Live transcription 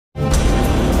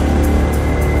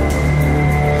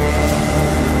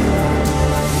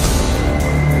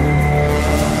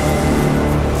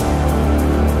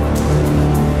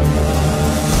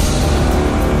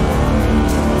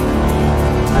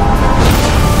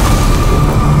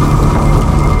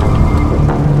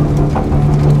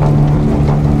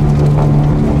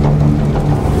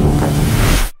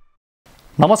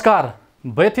नमस्कार।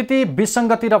 व्यथिति,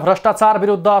 विसङ्गति र भ्रष्टाचार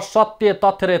विरुद्ध सत्य,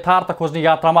 तथ्य र यथार्थ खोज्ने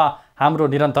यात्रामा हाम्रो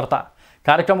निरन्तरता।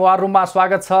 कार्यक्रम वार रुममा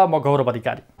स्वागत छ। म गौरव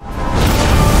अधिकारी।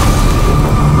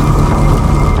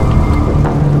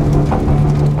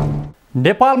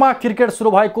 नेपालमा क्रिकेट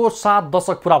सुरु भएको 7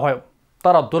 दशक पुरा भयो,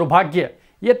 तर दुर्भाग्य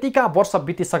यतिका वर्ष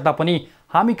बितिसक्दा पनि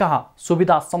हामी कहाँ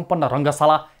सुविधा सम्पन्न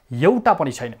रङ्गशाला एउटा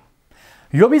पनि छैन।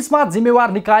 यो बीचमा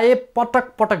जिम्मेवार निकाय पटक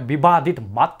पटक विवादित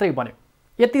मात्रै बन्यो,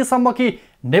 यतिसम्म कि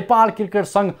नेपाल क्रिकेट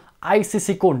सङ्घ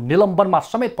आइसिसी को निलम्बनमा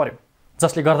समेत पर्यो,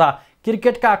 जसले गर्दा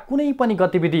क्रिकेटका कुनै पनि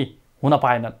गतिविधि हुन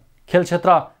पाएनन्। खेल क्षेत्र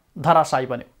धराशायी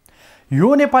बन्यो।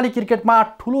 यो नेपाली क्रिकेटमा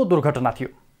ठुलो दुर्घटना थियो,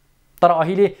 तर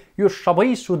अहिले यो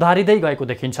सबै सुधारिँदै गएको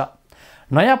देखिन्छ।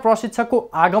 नयाँ प्रशिक्षकको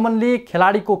आगमनले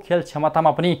खेलाडीको खेल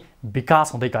क्षमतामा पनि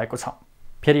विकास हुँदै गएको छ।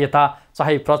 फेरि यता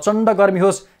चाहे प्रचण्ड गर्मी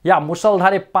होस् या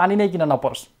मुसलधारे पानी नै किन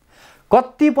नपरोस्,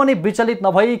 कति पनि विचलित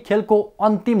नभई खेलको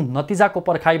अन्तिम नतिजाको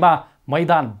पर्खाइमा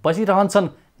मैदान बसिरहन्छन्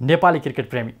नेपाली क्रिकेट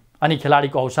प्रेमी अनि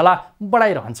खेलाडीको हौसला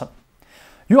बढाइरहन्छन्।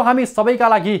 यो हामी सबैका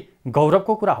लागि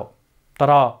गौरवको कुरा हो,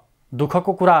 तर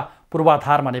दुःखको कुरा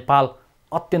पूर्वाधारमा नेपाल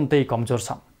अत्यन्तै कमजोर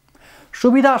छ।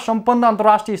 सुविधा सम्पन्न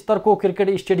अन्तर्राष्ट्रिय स्तरको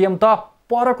क्रिकेट स्टेडियम त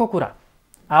परको कुरा,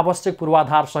 आवश्यक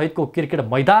पूर्वाधार सहितको क्रिकेट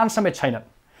मैदान समेत छैनन्।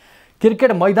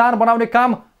 क्रिकेट मैदान बनाउने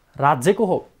काम राज्यको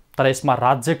हो, तर यसमा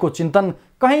राज्यको चिन्तन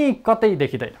कहीँ कतै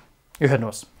देखिँदैन। यो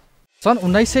हेर्नुहोस्, सन्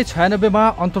 1996 मा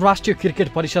अन्तर्राष्ट्रिय क्रिकेट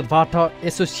परिषदबाट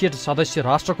एसोसिएट सदस्य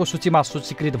राष्ट्रको सूचीमा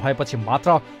सूचीकृत भएपछि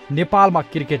मात्र नेपालमा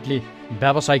क्रिकेटले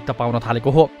व्यावसायिकता पाउन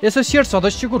थालेको हो। एसोसिएट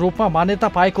सदस्यको रूपमा मान्यता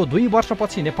पाएको 2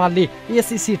 वर्षपछि नेपालले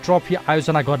एसिसी ट्रफी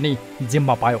आयोजना गर्ने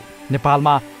जिम्मा पायो।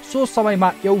 नेपालमा सो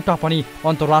समयमा एउटा पनि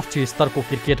अन्तर्राष्ट्रिय स्तरको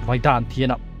क्रिकेट मैदान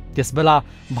थिएन। त्यसबेला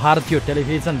भारतीय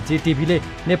टेलिभिजन जेटिभीले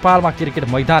नेपालमा क्रिकेट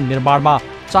मैदान निर्माणमा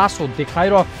चासो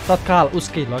देखाएर तत्काल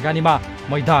उसकै लगानीमा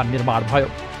मैदान निर्माण भयो,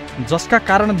 जसका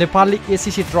कारण नेपालले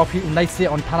एसिसी ट्रफी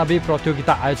 1998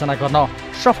 प्रतियोगिता आयोजना गर्न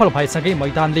सफल भएसँगै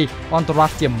मैदानले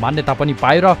अन्तर्राष्ट्रिय मान्यता पनि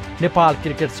पाएर नेपाल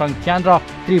क्रिकेट सङ्घ क्यान र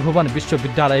त्रिभुवन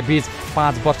विश्वविद्यालय बीच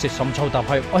 5 वर्षे सम्झौता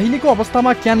भयो। अहिलेको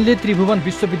अवस्थामा क्यानले त्रिभुवन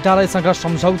विश्वविद्यालयसँग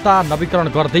सम्झौता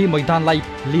नवीकरण गर्दै मैदानलाई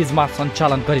लिजमा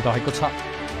सञ्चालन गरिरहेको छ।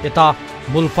 यता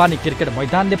मुलपानी क्रिकेट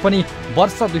मैदानले पनि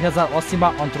वर्ष 2080 मा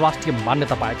अन्तर्राष्ट्रिय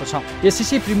मान्यता पाएको छ।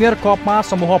 एसिसी प्रिमियर कपमा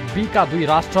समूह बी का 2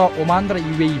 राष्ट्र ओमान र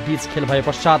युएई बीच खेल भए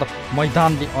पश्चात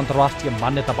मैदानले अन्तर्राष्ट्रिय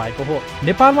मान्यता पाएको हो।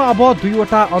 नेपालमा अब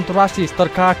 2वटा अन्तर्राष्ट्रिय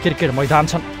स्तरका क्रिकेट मैदान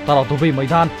छन्, तर दुवै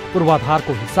मैदान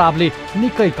पूर्वाधारको हिसाबले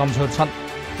निकै कमजोर छन्।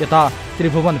 यता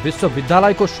त्रिभुवन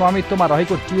विश्वविद्यालयको स्वामित्वमा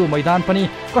रहेको टियु मैदान पनि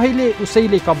कहिले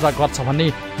उसैले कब्जा गर्छ भन्ने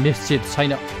निश्चित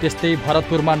छैन। त्यस्तै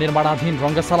भरतपुरमा निर्माणाधीन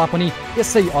रङ्गशाला पनि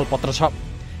यसै अलपत्र छ।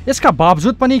 यसका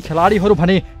बावजुद पनि खेलाडीहरू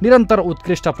भने निरन्तर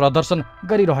उत्कृष्ट प्रदर्शन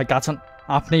गरिरहेका छन्।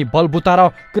 आफ्नै बलबुता र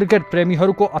क्रिकेट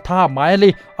प्रेमीहरूको अथाह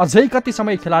मायाले अझै कति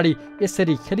समय खेलाडी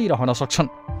यसरी खेलिरहन सक्छन्।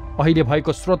 अहिले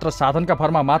भएको स्रोत र साधनका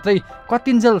भरमा मात्रै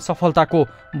कतिन्जेल सफलताको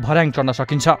भर्याङ चढ्न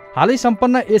सकिन्छ। हालै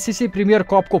सम्पन्न एसिसी प्रिमियर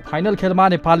कपको फाइनल खेलमा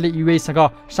नेपालले युएईसँग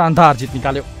शानदार जित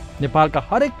निकाल्यो। नेपालका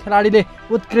हरेक खेलाडीले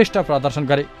उत्कृष्ट प्रदर्शन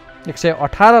गरे।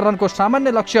 118 रनको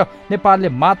सामान्य लक्ष्य नेपालले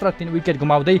मात्र 3 विकेट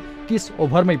गुमाउँदै 30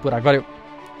 ओभरमै पुरा गर्यो।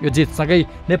 यो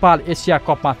जितसँगै नेपाल एसिया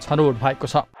कपमा छनौट भएको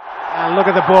छ। Look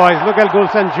at the boys, look at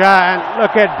Gulshan Jha and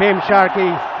look at Bhim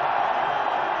Sharkey.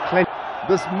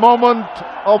 This moment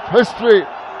of history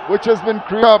which has been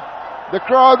created up, the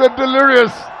crowd are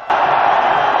delirious.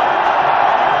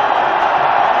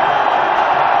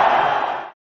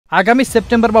 आगामी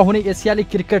सेप्टेम्बरमा हुने एसियाली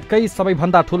क्रिकेटकै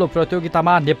सबैभन्दा ठुलो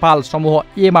प्रतियोगितामा नेपाल समूह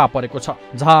ए मा परेको छ,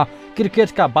 जहाँ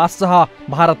क्रिकेटका बादशाह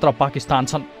भारत र पाकिस्तान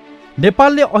छन्।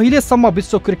 नेपालले अहिलेसम्म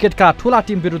विश्व क्रिकेटका ठुला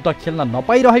टिम विरुद्ध खेल्न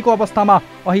नपाइरहेको अवस्थामा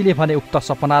अहिले भने उक्त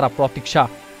सपना र प्रतीक्षा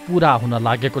पूरा हुन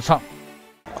लागेको छ।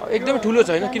 एकदमै ठुलो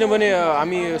छ हैन, किनभने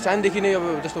हामी सानदेखि नै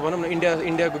अब जस्तो भनौँ न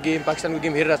इन्डियाको गेम पाकिस्तानको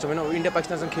गेम हेरिरहेको छौँ हैन। इन्डिया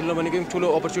पाकिस्तानसँग खेल्न भनेको एकदम ठुलो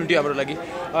अपर्च्युनिटी हाम्रो लागि।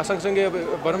 सँगसँगै अब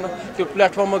भनौँ न त्यो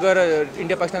प्लेटफर्ममा गएर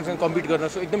इन्डिया पाकिस्तानसँग कम्पिट गर्न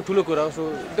सो एकदम ठुलो कुरा हो। सो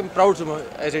एकदम प्राउड छु म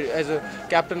एज अ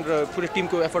क्याप्टन र पुरै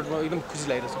टिमको एफर्टमा एकदम खुसी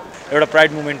लागिरहेछ। एउटा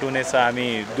प्राइड मुमेन्ट हुनेछ। हामी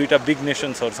 2टा बिग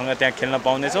नेसन्सहरूसँग त्यहाँ खेल्न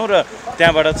पाउनेछौँ र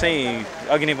त्यहाँबाट चाहिँ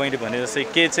अघि नै मैले भने जस्तै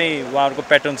के चाहिँ उहाँहरूको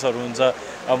प्याटर्न्सहरू हुन्छ।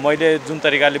 अब मैले जुन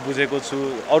तरिकाले बुझेको छु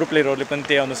अरू प्लेयरहरूले पनि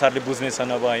त्यही अनुसारले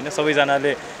बुझ्नेछन्। अब होइन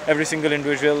सबैजनाले एभ्री सिङ्गल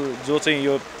इन्डिभिजुअल जो चाहिँ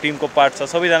यो टिमको पार्ट छ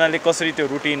सबैजनाले कसरी त्यो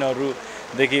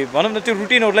रुटिनहरूदेखि भनौँ न त्यो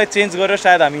रुटिनहरूलाई चेन्ज गरेर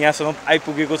सायद हामी यहाँसम्म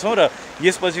आइपुगेको छौँ र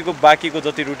यसपछिको बाँकीको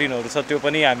जति रुटिनहरू छ त्यो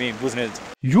पनि हामी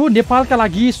बुझ्नेछौँ। यो नेपालका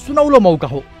लागि सुनौलो मौका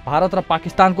हो। भारत र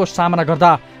पाकिस्तानको सामना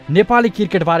गर्दा नेपाली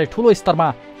क्रिकेटबारे ठुलो स्तरमा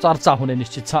चर्चा हुने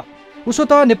निश्चित छ। उसो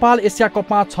त नेपाल एसिया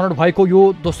कपमा छनौट भएको यो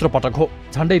दोस्रो पटक हो।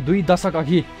 झन्डै 2 दशक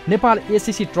अघि नेपाल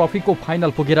एसिसी ट्रफीको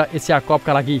फाइनल पुगेर एसिया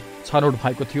कपका लागि छनौट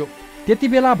भएको थियो।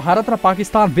 त्यतिबेला भारत र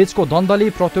पाकिस्तान बीचको द्वन्द्वले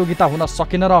प्रतियोगिता हुन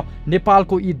सकेन र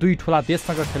नेपालको यी दुई ठूला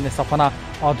देशसँग खेल्ने सपना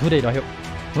अधुरै रह्यो।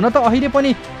 हुन त अहिले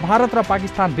पनि भारत र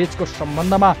पाकिस्तान बीचको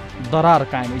सम्बन्धमा दरार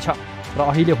कायमै छ र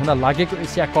अहिले हुन लागेको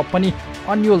एसिया कप पनि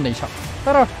अन्यल नै छ।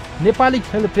 तर नेपाली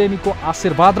खेल प्रेमीको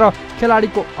आशीर्वाद र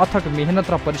खेलाडीको अथक मेहनत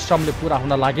र परिश्रमले पूरा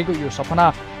हुन लागेको यो सपना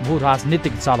भू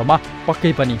राजनीतिक जालोमा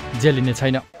पक्कै पनि जेलिने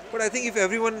छैन। But I think if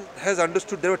everyone has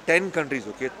understood, there were 10 countries,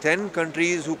 okay? 10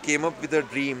 countries who came up with a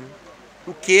dream,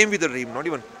 not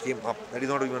even came up, that is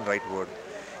not even the right word,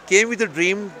 came with a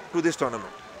dream to this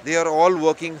tournament. They are all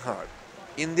working hard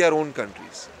in their own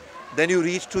countries. Then you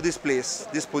reach to this place,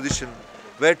 this position,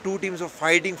 where two teams are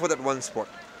fighting for that one spot.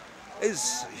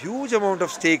 It's huge amount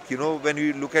of stake, you know, when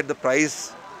you look at the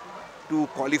prize to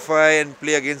qualify and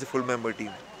play against a full member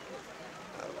team.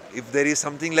 If there is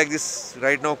something like this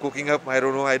right now cooking up, I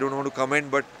don't know, I don't want to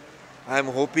comment, but I am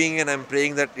hoping and I am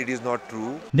praying that it is not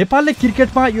true. नेपालले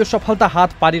क्रिकेटमा यो सफलता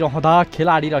हात पारिरहँदा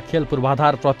खेलाडी र खेल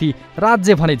पूर्वाधार प्रति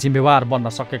राज्य भने जिम्मेवार बन्न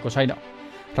सकेको छैन।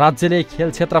 राज्यले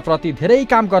खेल क्षेत्रप्रति धेरै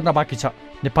काम गर्न बाँकी छ।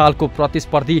 नेपालको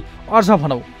प्रतिस्पर्धी अझ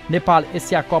भनौं नेपाल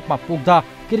एसिया कपमा पुग्दा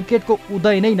क्रिकेटको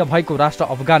उदय नै नभएको राष्ट्र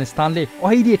अफगानिस्तानले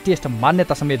अहिले टेस्ट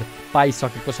मान्यता समेत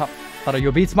पाइसकेको छ। तर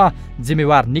यो बीचमा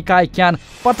जिम्मेवार निकाय क्यान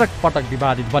पटक पटक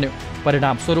विवादित बन्यो।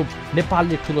 परिणाम स्वरूप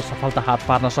नेपालले ठूलो सफलता हात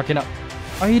पार्न सकेन।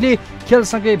 अहिले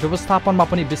खेलसँगै व्यवस्थापनमा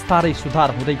पनि बिस्तारै सुधार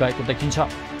हुँदै गएको देखिन्छ।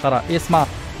 तर यसमा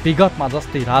विगतमा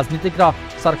जस्तै राजनीतिक र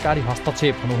सरकारी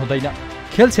हस्तक्षेप हुनु हुँदैन।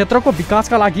 खेल क्षेत्रको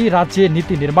विकासका लागि राज्य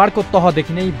नीति निर्माणको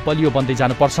तहदेखि नै बलियो बन्दै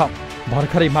जानुपर्छ।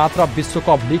 भर्खरै मात्र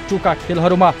विश्वकप लिग 2 का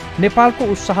खेलहरूमा नेपालको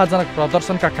उत्साहजनक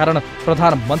प्रदर्शनका कारण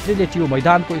प्रधानमन्त्रीले टियु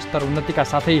मैदानको स्तर उन्नतिका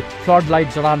साथै फ्लड लाइट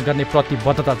जडान गर्ने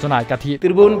प्रतिबद्धता जनाएका थिए।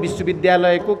 त्रिभुवन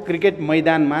विश्वविद्यालयको क्रिकेट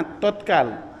मैदानमा तत्काल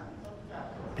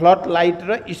फ्लड लाइट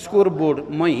र स्कोर बोर्ड,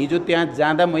 म हिजो त्यहाँ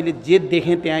जाँदा मैले जे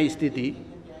देखेँ त्यहाँ स्थिति,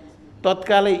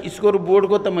 तत्कालै स्कोर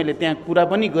बोर्डको त मैले त्यहाँ कुरा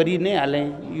पनि गरि नै हालेँ,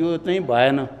 यो चाहिँ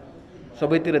भएन,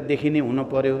 सबैतिर देखिने हुन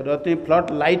पर्यो र चाहिँ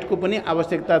फ्लड लाइटको पनि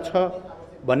आवश्यकता छ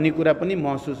भन्ने कुरा पनि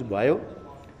महसुस भयो।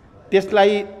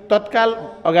 त्यसलाई तत्काल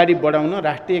अगाडि बढाउन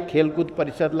राष्ट्रिय खेलकुद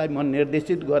परिषदलाई म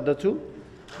निर्देशित गर्दछु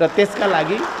र त्यसका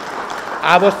लागि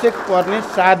आवश्यक पर्ने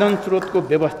साधन स्रोतको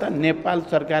व्यवस्था नेपाल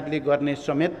सरकारले गर्ने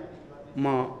समेत म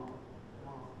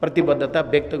प्रतिबद्धता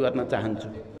व्यक्त गर्न चाहन्छु।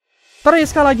 तर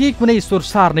यसका लागि कुनै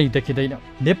सुरसार नै देखिँदैन।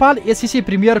 नेपाल एसिसी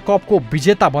प्रिमियर कपको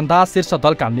विजेता बन्दा शीर्ष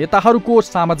दलका नेताहरूको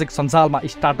सामाजिक सञ्जालमा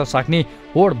स्टाटस राख्ने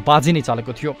होडबाजी नै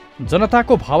चलेको थियो।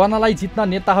 जनताको भावनालाई जित्न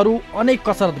नेताहरू अनेक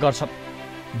कसरत गर्छन्।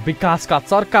 विकासका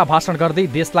चर्का भाषण गर्दै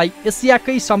देशलाई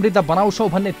एसियाकै समृद्ध बनाउँछौ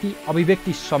भन्ने ती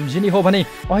अभिव्यक्ति सम्झिने हो भने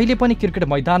अहिले पनि क्रिकेट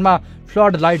मैदानमा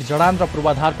फ्लड लाइट जडान र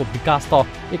पूर्वाधारको विकास त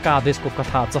एकादेशको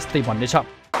कथा जस्तै बन्ने छ।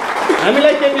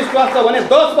 हामीलाई के विश्वास छ भने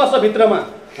 10 वर्षभित्रमा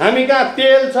हामी कहाँ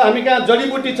तेल छ, हामी कहाँ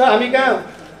जडीबुटी छ, हामी कहाँ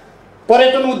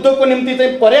पर्यटन उद्योगको निम्ति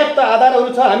चाहिँ पर्याप्त आधारहरू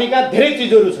छ, हामी कहाँ धेरै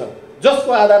चिजहरू छ,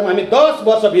 जसको आधारमा हामी 10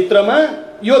 वर्षभित्रमा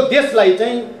यो देशलाई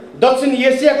चाहिँ दक्षिण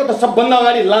एसियाको त सबभन्दा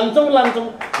अगाडि लान्छौँ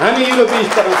हामी युरोपीय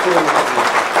स्तरमा पुर्याउन सक्छौँ।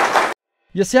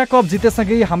 एसिया कप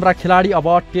जितेसँगै हाम्रा खेलाडी अब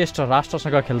टेस्ट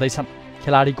राष्ट्रसँग खेल्दैछन्।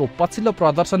 खेलाडीको पछिल्लो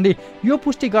प्रदर्शनले यो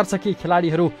पुष्टि गर्छ कि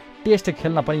खेलाडीहरू टेस्ट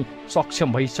खेल्न पनि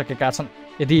सक्षम भइसकेका छन्।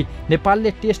 यदि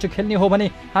नेपालले टेस्ट खेल्ने हो भने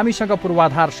हामीसँग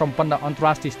पूर्वाधार सम्पन्न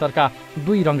अन्तर्राष्ट्रिय स्तरका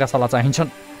 2 रङ्गशाला चाहिन्छन्।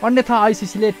 अन्यथा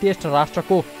आइसिसीले टेस्ट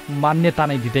राष्ट्रको मान्यता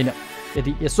नै दिँदैन।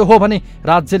 यदि यसो हो भने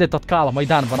राज्यले तत्काल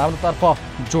मैदान बनाउनतर्फ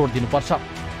जोड दिनुपर्छ।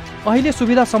 अहिले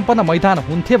सुविधा सम्पन्न मैदान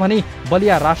हुन्थे भने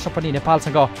बलिया राष्ट्र पनि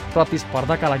नेपालसँग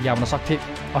प्रतिस्पर्धाका लागि आउन सक्थे।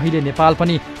 अहिले नेपाल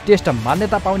पनि टेस्ट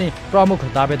मान्यता पाउने प्रमुख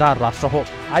दावेदार राष्ट्र हो।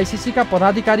 आइसिसीका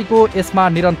पदाधिकारीको यसमा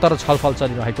निरन्तर छलफल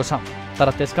चलिरहेको छ। तर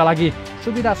त्यसका लागि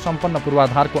सुविधा सम्पन्न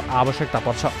पूर्वाधारको आवश्यकता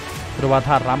पर्छ।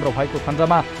 पूर्वाधार राम्रो भएको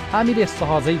खण्डमा हामीले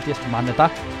सहजै टेस्ट मान्यता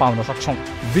पाउन सक्छौँ।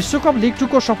 विश्वकप लिग 2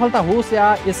 को सफलता होस्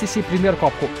या एसिसी प्रिमियर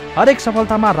कपको, हरेक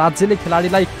सफलतामा राज्यले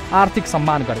खेलाडीलाई आर्थिक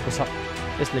सम्मान गरेको छ।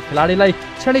 यसले खेलाडीलाई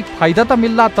क्षणिक फाइदा त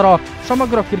मिल्ला, तर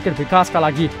समग्र क्रिकेट विकासका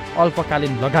लागि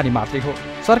अल्पकालीन लगानी मात्रै हो।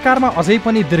 सरकारमा अझै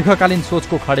पनि दीर्घकालीन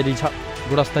सोचको खडेरी छ।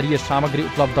 गुणस्तरीय सामग्री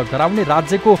उपलब्ध गराउने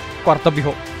राज्यको कर्तव्य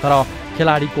हो। तर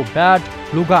खेलाडीको ब्याट,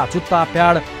 लुगा, जुत्ता,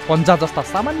 प्याड, पन्जा जस्ता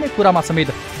सामान्य कुरामा समेत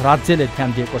राज्यले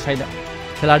ध्यान दिएको छैन।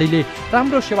 खेलाडीले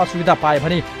राम्रो सेवा सुविधा पाए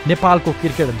भने नेपालको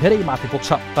क्रिकेट धेरै माथि पुग्छ।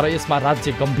 तर यसमा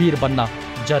राज्य गम्भीर बन्न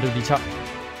जरुरी छ।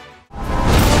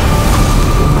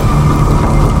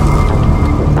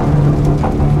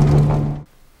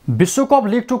 विश्वकप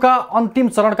लिग 2 का अन्तिम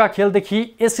चरणका खेलदेखि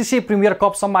एसिसी प्रिमियर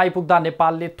कपसम्म आइपुग्दा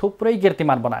नेपालले थुप्रै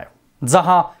कीर्तिमान बनायो,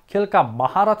 जहाँ खेलका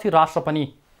महारथी राष्ट्र पनि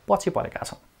पछि परेका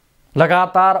छन्।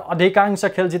 लगातार अधिकांश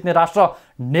खेल जित्ने राष्ट्र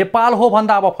नेपाल हो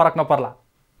भन्दा अब फरक नपर्ला।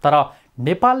 तर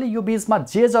नेपालले यो बीचमा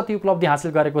जे जति उपलब्धि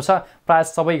हासिल गरेको छ प्राय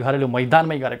सबै घरेलु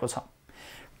मैदानमै गरेको छ।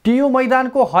 टियु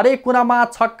मैदानको हरेक कुनामा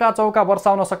छक्का चौका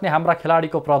वर्षाउन सक्ने हाम्रा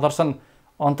खेलाडीको प्रदर्शन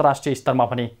अन्तर्राष्ट्रिय स्तरमा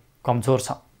पनि कमजोर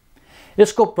छ।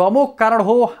 यसको प्रमुख कारण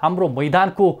हो हाम्रो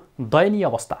मैदानको दयनीय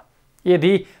अवस्था।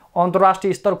 यदि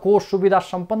अन्तर्राष्ट्रिय स्तरको सुविधा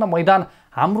सम्पन्न मैदान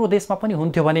हाम्रो देशमा पनि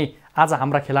हुन्थ्यो भने आज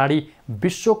हाम्रा खेलाडी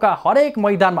विश्वका हरेक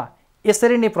मैदानमा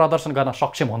यसरी नै प्रदर्शन गर्न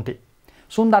सक्षम हुन्थे।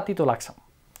 सुन्दा तितो लाग्छ,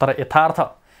 तर यथार्थ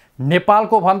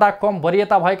नेपालको भन्दा कम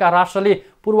वरीयता भएका राष्ट्रले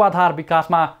पूर्वाधार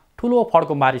विकासमा ठुलो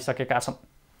फड्को मारिसकेका छन्,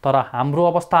 तर हाम्रो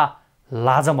अवस्था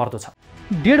लाजमर्दो छ।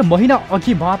 1.5 महिना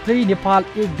अघि मात्रै नेपाल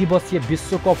एक दिवसीय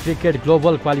विश्वकप क्रिकेट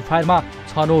ग्लोबल क्वालिफायरमा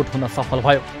छनौट हुन सफल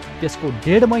भयो। त्यसको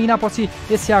 1.5 महिनापछि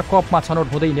एसिया कपमा छनौट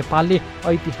हुँदै नेपालले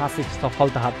ऐतिहासिक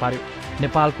सफलता हात पार्यो।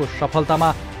 नेपालको सफलतामा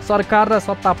सरकार र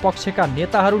सत्ता पक्षका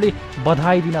नेताहरूले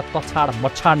बधाई दिन तछाड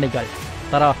मछाड नै गरे,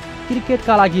 तर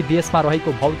क्रिकेटका लागि देशमा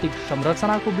रहेको भौतिक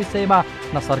संरचनाको विषयमा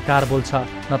न सरकार बोल्छ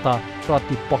न त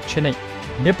प्रतिपक्ष नै।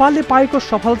 नेपालले पाएको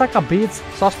सफलताका बीच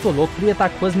सस्तो लोकप्रियता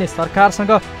खोज्ने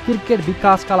सरकारसँग क्रिकेट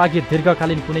विकासका लागि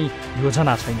दीर्घकालीन कुनै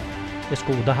योजना छैन।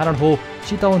 यसको उदाहरण हो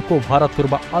चितवनको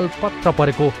भरतपुरमा अल्पत्र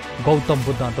परेको गौतम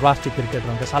बुद्ध अन्तर्राष्ट्रिय क्रिकेट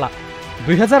रङ्गशाला।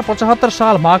 2075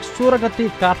 साल माघ 16 गते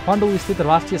काठमाडौँ स्थित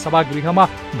राष्ट्रिय सभागृहमा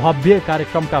भव्य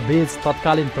कार्यक्रमका बीच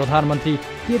तत्कालीन प्रधानमन्त्री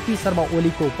केपी शर्मा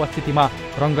ओलीको उपस्थितिमा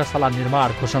रङ्गशाला निर्माण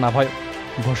घोषणा भयो।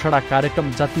 घोषणा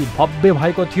कार्यक्रम जति भव्य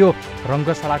भएको थियो,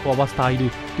 रङ्गशालाको अवस्था अहिले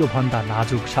त्योभन्दा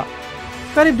नाजुक छ।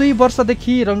 करिब 2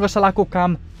 वर्षदेखि रङ्गशालाको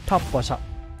काम ठप्प छ।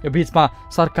 यो बीचमा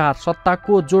सरकार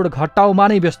सत्ताको जोड घटाउमा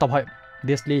नै व्यस्त भयो।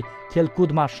 देशले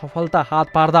खेलकुदमा सफलता हात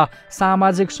पार्दा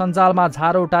सामाजिक सञ्जालमा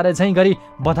झारो उटारे झैँ गरी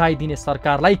बधाई दिने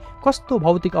सरकारलाई कस्तो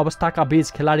भौतिक अवस्थाका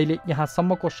बीच खेलाडीले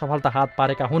यहाँसम्मको सफलता हात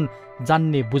पारेका हुन्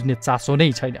जान्ने बुझ्ने चासो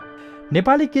नै छैन।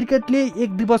 नेपाली क्रिकेटले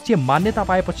एक दिवसीय मान्यता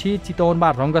पाएपछि चितवनमा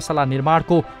रङ्गशाला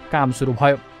निर्माणको काम सुरु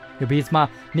भयो। यो बीचमा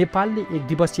नेपालले एक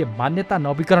दिवसीय मान्यता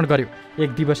नवीकरण गर्यो। एक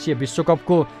दिवसीय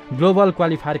विश्वकपको ग्लोबल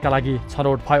क्वालिफायरका लागि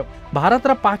छनौट भयो। भारत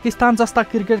र पाकिस्तान जस्ता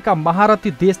क्रिकेटका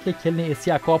महारथी देशले खेल्ने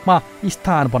एसिया कपमा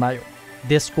स्थान बनायो।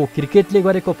 देशको क्रिकेटले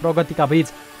गरेको प्रगतिका बीच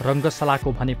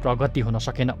रङ्गशालाको भने प्रगति हुन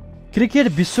सकेन। क्रिकेट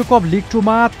विश्वकप लिग 2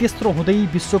 मा तेस्रो हुँदै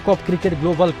विश्वकप क्रिकेट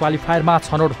ग्लोबल क्वालिफायरमा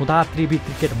छनौट हुँदा त्रिवी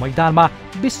क्रिकेट मैदानमा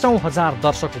 20,000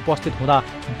 दर्शक उपस्थित हुँदा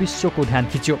विश्वको ध्यान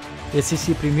खिच्यो।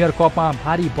 एसिसी प्रिमियर कपमा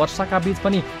भारी वर्षाका बीच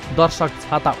पनि दर्शक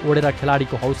छाता ओढेर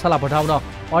खेलाडीको हौसला बढाउन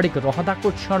अडिग रहँदाको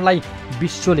क्षणलाई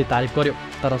विश्वले तारिफ गर्यो,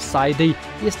 तर सायदै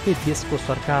यसले देशको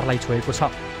सरकारलाई छोएको छ।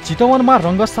 चितवनमा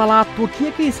रङ्गशाला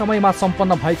तोकिएकै समयमा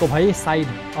सम्पन्न भएको भए सायद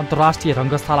अन्तर्राष्ट्रिय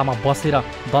रङ्गशालामा बसेर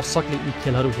दर्शकले यी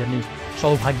खेलहरू हेर्ने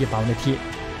सौभाग्य पाउने थिए।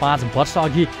 5 वर्ष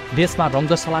अघि देशमा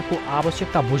रङ्गशालाको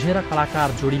आवश्यकता बुझेर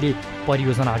कलाकार जोडीले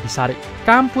परियोजना अघि सारे।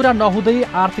 काम पुरा नहुँदै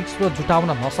आर्थिक स्रोत जुटाउन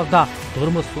नसक्दा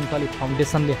धुर्मु सुन्तली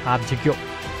फाउन्डेसनले हात झिक्यो।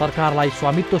 सरकारलाई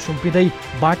स्वामित्व सुम्पिँदै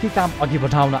बाँकी काम अघि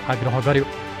बढाउन आग्रह गर्यो,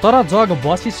 तर जग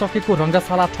बसिसकेको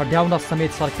रङ्गशाला ठड्याउन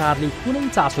समेत सरकारले कुनै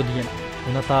चासो दिएन।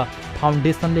 हुन त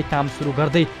फाउन्डेसनले काम सुरु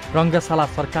गर्दै रङ्गशाला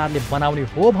सरकारले बनाउने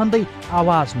हो भन्दै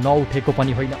आवाज नउठेको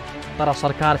पनि होइन, तर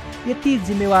सरकार यति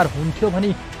जिम्मेवार हुन्थ्यो भने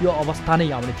यो अवस्था नै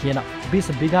आउने थिएन।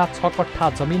 20 बिघा 6 कट्ठा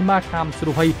जमिनमा काम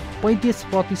सुरु भई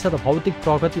 35% भौतिक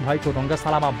प्रगति भएको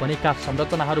रङ्गशालामा बनेका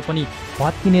संरचनाहरू पनि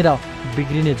भत्किने र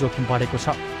बिग्रिने जोखिम बढेको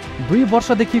छ। 2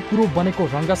 वर्षदेखि कुरो बनेको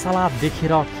रङ्गशाला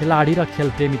देखेर खेलाडी र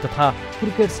खेलप्रेमी तथा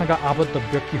क्रिकेटसँग आबद्ध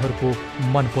व्यक्तिहरूको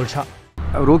मन पोल्छ।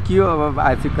 रोकियो, अब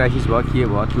आर्थिक क्राइसिस भयो, के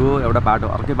भयो, त्यो एउटा बाटो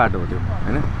अर्कै बाटो हो त्यो,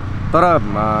 होइन? तर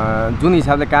जुन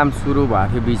हिसाबले काम सुरु भएको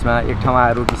थियो बिचमा एक ठाउँमा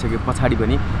रोकिसके पछाडि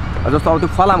पनि जस्तो अब त्यो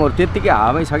फलामहरू त्यत्तिकै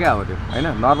हावामै छ क्या अब त्यो, होइन?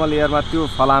 नर्मल एयरमा त्यो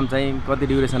फलाम चाहिँ कति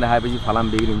ड्युरेसन राखेपछि फलाम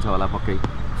बिग्रिन्छ होला पक्कै।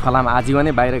 फलाम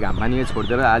आजीवनै बाहिर घाम पानीले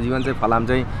छोडिदिएर आजीवन चाहिँ फलाम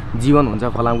चाहिँ जीवन हुन्छ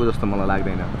फलामको जस्तो मलाई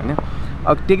लाग्दैन, होइन?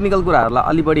 अब टेक्निकल कुराहरूलाई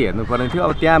अलि बढी हेर्नुपर्ने थियो।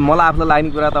 अब त्यहाँ मलाई आफूलाई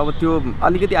लाग्ने कुरा त अब त्यो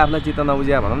अलिकति आफूलाई चित्त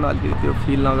नबुझ्या भनौँ न, अलिकति त्यो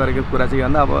फिल नगरेको कुरा चाहिँ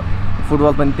भन्दा अब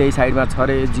फुटबल पनि त्यही साइडमा छ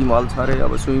अरे, जिम हल छ अरे,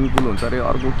 अब स्विमिङ पुल हुन्छ अरे,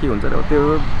 अर्को के हुन्छ अरे, त्यो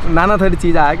नाना थरी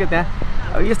चिज आयो क्या त्यहाँ।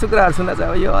 अब यस्तो कुराहरू सुन्दा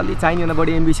चाहिँ अब यो अलि चाहिने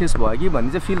बढी एम्बिसियस भयो कि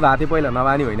भन्ने चाहिँ फिल भएको थियो पहिला,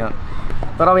 नभए होइन।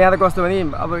 तर अब यहाँ त कस्तो भने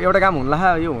अब एउटा काम हुन्ला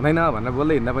यो हुँदैन भनेर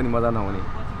बोल्दै हिँड्दा पनि मजा नहुने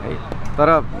है। तर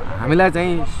हामीलाई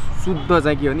चाहिँ शुद्ध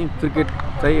चाहिँ के हो नि क्रिकेट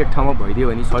चाहिँ एक ठाउँमा भइदियो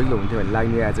भने सजिलो हुन्थ्यो भन्ने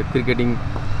लाग्ने आज क्रिकेटिङ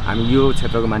हामी यो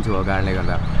क्षेत्रको मान्छे भएको कारणले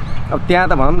गर्दा। अब त्यहाँ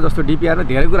त भनौँ जस्तो डिपिआरमा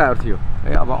धेरै कुराहरू थियो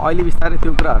है, अब अहिले बिस्तारै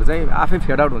त्यो कुराहरू चाहिँ आफै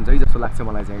फेड आउट हुन्छ कि जस्तो लाग्छ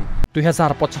मलाई चाहिँ।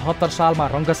 2075 सालमा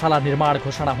रङ्गशाला निर्माण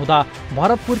घोषणा हुँदा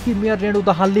भरतपुरकी मेयर रेणु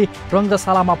दाहालले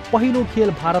रङ्गशालामा पहिलो खेल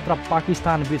भारत र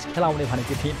पाकिस्तान बीच खेलाउने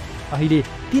भनेकी थिइन्। अहिले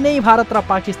तिनै भारत र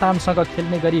पाकिस्तानसँग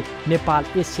खेल्ने गरी नेपाल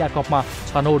एसिया कपमा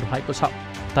छनौट भएको छ,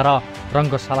 तर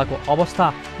रङ्गशालाको अवस्था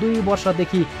 2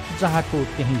 वर्षदेखि जहाँको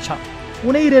त्यही छ।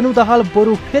 उनै रेणु दाहाल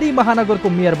बरु फेरि महानगरको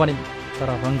मेयर बनिन्, तर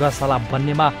रङ्गशाला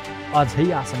बन्नेमा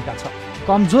अझै आशंका छ।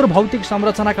 कमजोर भौतिक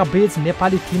संरचनाका बीच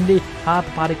नेपाली टिमले हात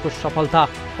पारेको सफलता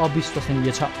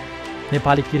अविश्वसनीय छ।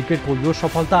 नेपाली क्रिकेटको यो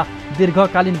सफलता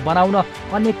दीर्घकालीन बनाउन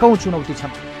अनेकौं चुनौती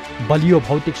छन्। बलियो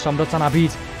भौतिक संरचना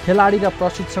बीच खेलाडी र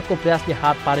प्रशिक्षकको प्रयासले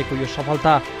हात पारेको यो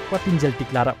सफलता कतिन्जेल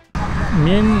टिक्ला र?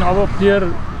 मेन अब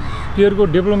प्लेयरको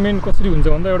डेभलपमेन्ट कसरी हुन्छ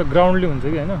भन्दा एउटा ग्राउन्डले हुन्छ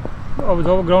कि होइन। अब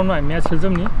जब ग्राउन्डमा हामी म्याच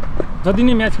खेल्छौँ नि, जति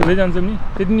नै म्याच खेल्दै जान्छौँ नि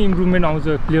त्यति नै इम्प्रुभमेन्ट आउँछ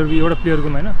एउटा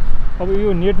प्लेयरकोमा होइन। अब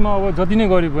यो नेटमा अब जति नै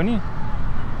गरे पनि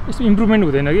यस्तो इम्प्रुभमेन्ट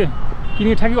हुँदैन कि,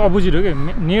 किनकि ठ्याक्कै अपोजिट हो कि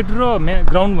नेट र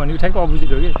ग्राउन्ड भनेको ठ्याक्कै अपोजिट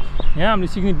हो कि। यहाँ हामीले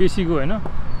सिक्ने बेसिक हो होइन।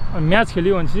 म्याच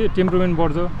खेल्यो भने चाहिँ टेम्परमेन्ट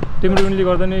बढ्छ, टेम्परमेन्टले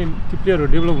गर्दा नै त्यो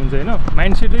प्लेयरहरू डेभलप हुन्छ होइन।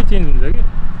 माइन्डसेटै चेन्ज हुन्छ कि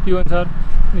त्यो अनुसार।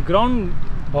 ग्राउन्ड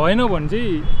भएन भने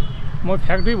चाहिँ म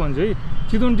फ्याक्टै भन्छु है,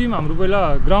 चितवन टिम हाम्रो पहिला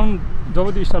ग्राउन्ड जब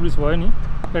त्यो इस्टाब्लिस भयो नि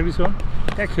प्र्याक्टिस ग्राउन्ड,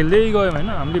 त्यहाँ खेल्दै गयौँ होइन।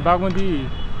 हामीले बागमती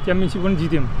च्याम्पियनसिप पनि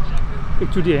जित्यौँ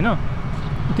एकचोटि होइन।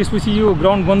 त्यसपछि यो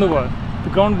ग्राउन्ड बन्द भयो। त्यो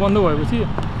ग्राउन्ड बन्द भएपछि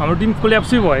हाम्रो टिम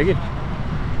कोल्याप्सै भयो कि।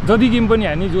 जति गेम पनि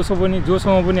हार्ने,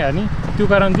 जोसँग पनि हार्ने, त्यो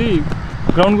कारण चाहिँ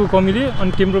ग्राउन्डको कमीले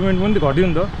अनि टेम्परमेन्ट पनि घट्यो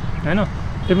नि त होइन।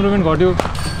 टेम्परमेन्ट घट्यो,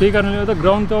 त्यही कारणले गर्दा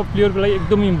ग्राउन्ड त प्लेयरको लागि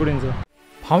एकदमै इम्पोर्टेन्ट छ।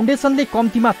 फाउन्डेसनले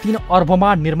कम्तीमा 3 अर्बमा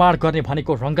निर्माण गर्ने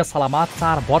भनेको रङ्गशालामा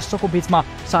 4 वर्षको बीचमा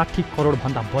 60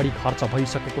 करोडभन्दा बढी खर्च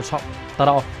भइसकेको छ। तर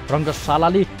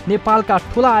रङ्गशालाले नेपालका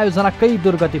ठुला आयोजनाकै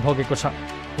दुर्गति भोगेको छ।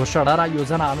 घोषणा र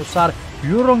योजना अनुसार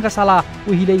यो रङ्गशाला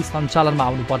उहिल्यै सञ्चालनमा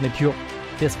आउनुपर्ने थियो।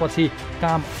 त्यसपछि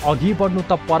काम अघि बढ्नु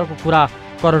त परको कुरा,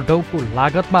 करोडौँको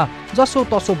लागतमा जसो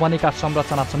तसो बनेका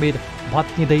संरचना समेत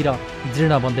भत्किँदै र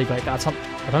जीर्ण बन्दै गएका छन्।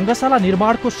 रङ्गशाला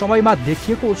निर्माणको समयमा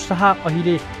देखिएको उत्साह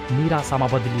अहिले निराशामा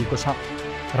बदलिएको छ।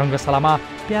 रङ्गशालामा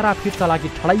प्याराफिटका लागि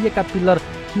ठडाइएका पिल्लर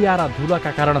खिया र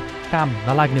धुलोका कारण काम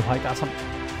नलाग्ने भएका छन्।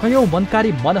 कयौं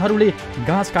मनकारी मनहरूले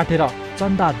गाँस काटेर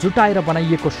चन्दा जुटाएर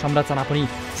बनाइएको संरचना पनि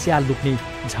स्याल लुक्ने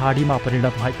झाडीमा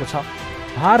परिणत भएको छ।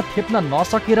 भार थेप्न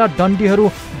नसकेर डन्डीहरू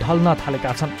ढल्न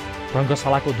थालेका छन्।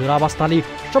 रङ्गशालाको दुरावस्थाले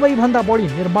सबैभन्दा बढी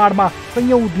निर्माणमा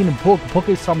कैयौं दिन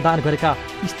भोकै श्रमदान गरेका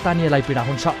स्थानीयलाई पीडा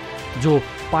हुन्छ, जो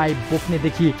पाइप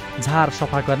बोक्नेदेखि झार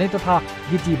सफा गर्ने तथा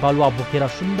गिटी बालुवा बोकेर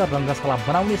सुन्दर रङ्गशाला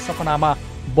बनाउने सपनामा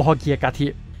बहकिएका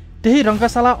थिए। त्यही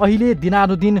रङ्गशाला अहिले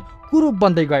दिनानुदिन कुरूप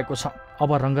बन्दै गएको छ।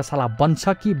 अब रङ्गशाला बन्छ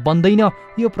कि बन्दैन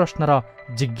यो प्रश्न र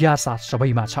जिज्ञासा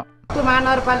सबैमा छ। त्यो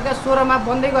महानगरपालिका 16 मा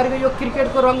बन्दै गरेको यो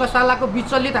क्रिकेटको रङ्गशालाको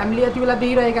विचलित हामीले यति बेला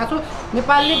देखिरहेका छौँ।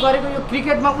 नेपालले गरेको यो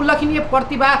क्रिकेटमा उल्लेखनीय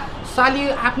प्रतिभाशाली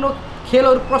आफ्नो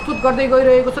खेलहरू प्रस्तुत गर्दै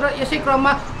गइरहेको छ र यसै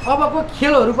क्रममा अबको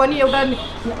खेलहरू पनि एउटा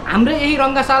हाम्रो यही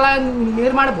रङ्गशाला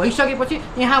निर्माण भइसकेपछि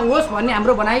यहाँ होस् भन्ने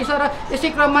हाम्रो भनाइ छ। र यसै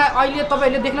क्रममा अहिले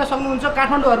तपाईँहरूले देख्न सक्नुहुन्छ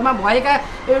काठमाडौँहरूमा भएका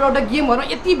एउटा गेमहरू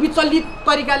यति विचलित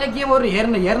तरिकाले गेमहरू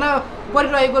हेर्न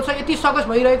परिरहेको छ, यति सकस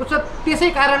भइरहेको छ।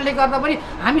 त्यसै कारणले गर्दा पनि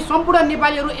हामी सम्पूर्ण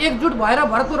नेपालीहरू एकजुट भएर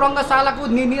भरतपुर रङ्गशालाको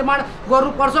निर्माण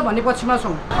गर्नुपर्छ भन्ने पक्षमा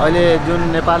छौँ। अहिले जुन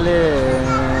नेपालले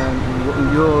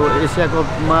यो एसिया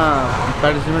कपमा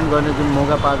पार्टिसिपेट गर्ने जुन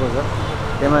मौका पाएको छ,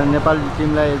 त्यसमा नेपाली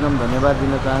टिमलाई एकदम धन्यवाद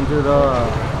दिन चाहन्छु र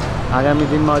आगामी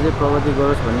दिनमा अझै प्रगति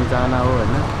गरोस् भन्ने चाहना हो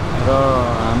होइन। र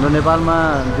हाम्रो नेपालमा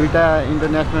 2टा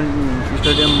इन्टरनेसनल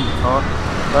स्टेडियम छ,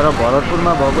 तर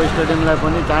भरतपुरमा भएको स्टेडियमलाई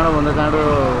पनि चाँडोभन्दा चाँडो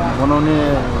बनाउने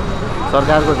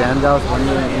सरकारको ध्यान जाओस्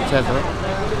भन्ने इच्छा छ।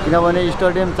 किनभने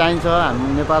स्टेडियम चाहिन्छ, हामी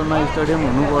नेपालमा स्टेडियम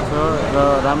हुनुपर्छ र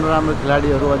राम्रो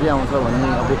खेलाडीहरू अझै आउँछ भन्ने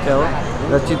अपेक्षा हो।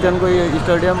 र चितवनको यो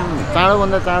स्टेडियम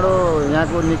चाँडोभन्दा चाँडो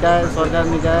यहाँको निकाय, सरकार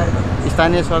निकाय,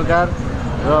 स्थानीय सरकार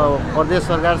र प्रदेश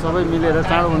सरकार सबै मिलेर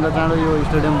चाँडोभन्दा चाँडो यो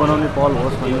स्टेडियम बनाउने पहल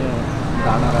होस् भन्ने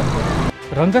धारणा राख्छु।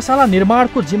 रङ्गशाला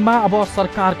निर्माणको जिम्मा अब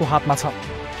सरकारको हातमा छ।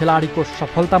 खेलाडीको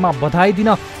सफलतामा बधाई दिन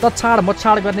तछाड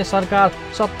मछाड गर्ने सरकार,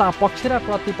 सत्ता पक्ष र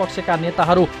प्रतिपक्षका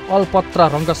नेताहरू अल्पत्र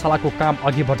रङ्गशालाको काम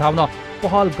अघि बढाउन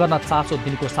पहल गर्न चासो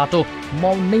दिनको साटो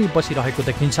मौन नै बसिरहेको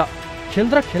देखिन्छ। खेल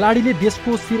र खेलाडीले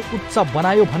देशको शिर उच्च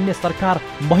बनायो भन्ने सरकार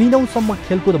महिनौसम्म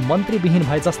खेलकुद मन्त्रीविहीन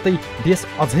भए जस्तै देश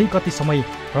अझै कति समय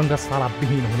रङ्गशाला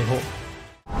विहीन हुने हो।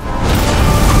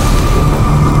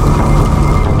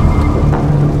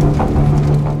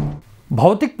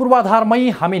 भौतिक पूर्वाधारमै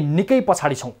हामी निकै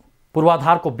पछाडि छौँ।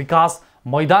 पूर्वाधारको विकास,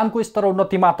 मैदानको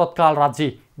स्तरोन्नतिमा तत्काल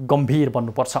राज्य गम्भीर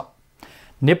बन्नुपर्छ।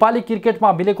 नेपाली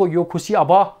क्रिकेटमा मिलेको यो खुसी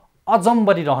अब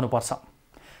अजम्बरी रहनुपर्छ।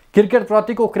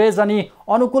 क्रिकेटप्रतिको क्रेज अनि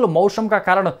अनुकूल मौसमका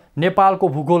कारण नेपालको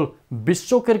भूगोल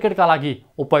विश्व क्रिकेटका लागि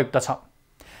उपयुक्त छ।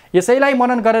 यसैलाई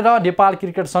मनन गरेर नेपाल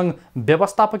क्रिकेट सङ्घ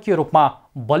व्यवस्थापकीय रूपमा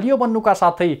बलियो बन्नुका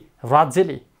साथै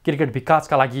राज्यले क्रिकेट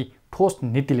विकासका लागि ठोस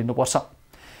नीति लिनुपर्छ।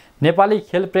 नेपाली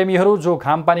खेलप्रेमीहरू जो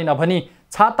घामपानी नभनी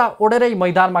छाता ओढेरै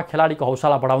मैदानमा खेलाडीको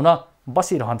हौसला बढाउन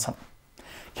बसिरहन्छन्।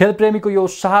 खेलप्रेमीको यो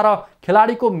उत्साह र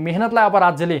खेलाडीको मेहनतलाई अब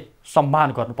राज्यले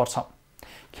सम्मान गर्नुपर्छ।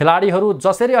 खेलाडीहरू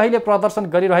जसरी अहिले प्रदर्शन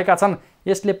गरिरहेका छन्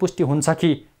यसले पुष्टि हुन्छ कि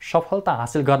सफलता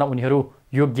हासिल गर्न उनीहरू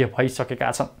योग्य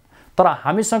भइसकेका छन्। तर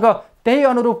हामीसँग त्यही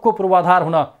अनुरूपको पूर्वाधार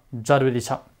हुन जरुरी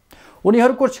छ।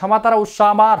 उनीहरूको क्षमता र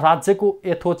उत्साहमा राज्यको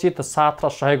यथोचित साथ र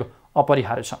सहयोग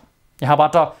अपरिहार्य छ।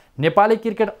 यहाँबाट नेपाली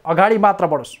क्रिकेट अगाडि मात्र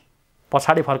बढोस्,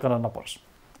 पछाडि फर्कन नपरोस्।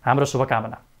 हाम्रो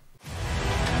शुभकामना।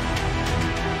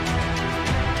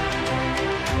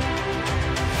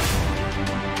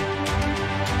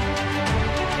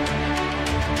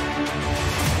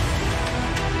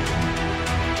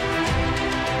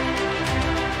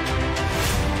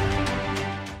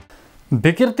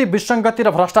 विकृति, विसङ्गति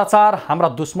र भ्रष्टाचार हाम्रा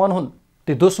दुश्मन हुन्।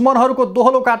 ती दुश्मनहरूको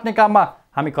दोहलो काट्ने काममा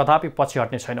हामी कदापि पछि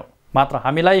हट्ने छैनौँ। मात्र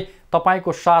हामीलाई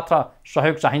तपाईँको साथ र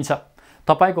सहयोग चाहिन्छ।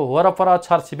 तपाईँको वरपर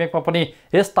छरछिमेकमा पनि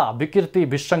यस्ता विकृति,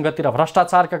 विसङ्गति र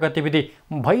भ्रष्टाचारका गतिविधि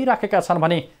भइराखेका छन्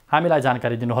भने हामीलाई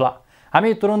जानकारी दिनुहोला।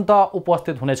 हामी तुरुन्त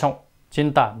उपस्थित हुनेछौँ।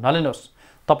 चिन्ता नलिनुहोस्,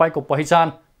 तपाईँको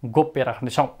पहिचान गोप्य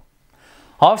राख्नेछौँ।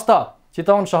 हवस् त,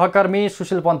 चितवन सहकर्मी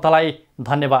सुशील पन्तलाई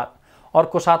धन्यवाद।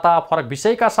 अर्को साता फरक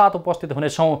विषयका साथ उपस्थित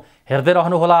हुनेछौँ। हेर्दै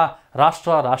रहनुहोला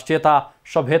राष्ट्र, राष्ट्रियता,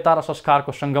 सभ्यता र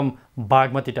संस्कारको सङ्गम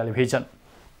बागमती टेलिभिजन।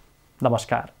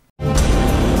 नमस्कार।